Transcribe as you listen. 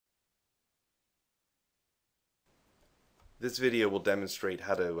This video will demonstrate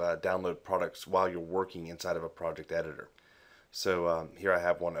how to download products while you're working inside of a project editor. So here I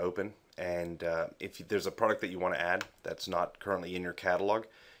have one open, and if there's a product that you want to add that's not currently in your catalog,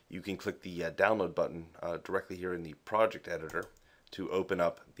 you can click the download button directly here in the project editor to open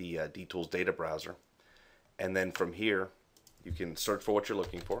up the DTools data browser. And then from here you can search for what you're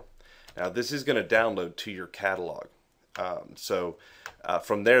looking for. Now this is going to download to your catalog.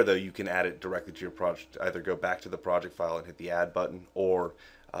 From there though, you can add it directly to your project. Either go back to the project file and hit the add button, or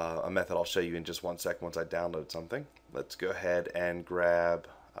a method I'll show you in just 1 second once I download something. Let's go ahead and grab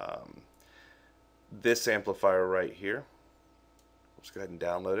this amplifier right here. Let's go ahead and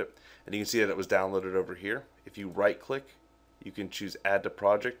download it, and you can see that it was downloaded over here. If you right click, you can choose add to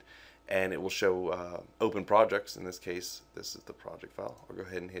project, and it will show open projects. In this case, this is the project file. I'll go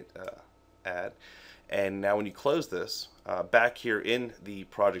ahead and hit add. And now when you close this, back here in the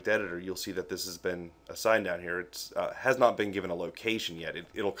project editor, you'll see that this has been assigned down here. It has not been given a location yet.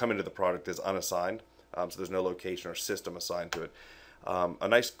 It'll come into the project as unassigned, so there's no location or system assigned to it. A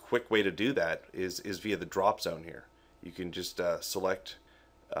nice quick way to do that is via the drop zone here. You can just select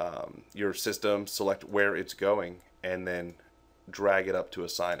your system, select where it's going, and then drag it up to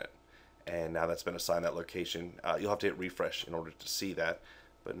assign it. And now that's been assigned that location. You'll have to hit refresh in order to see that.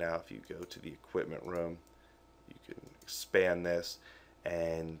 But now if you go to the equipment room, you can expand this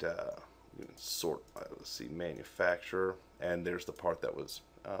and you can sort by, let's see, manufacturer, and there's the part that was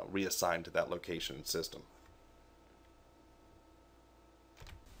reassigned to that location and system.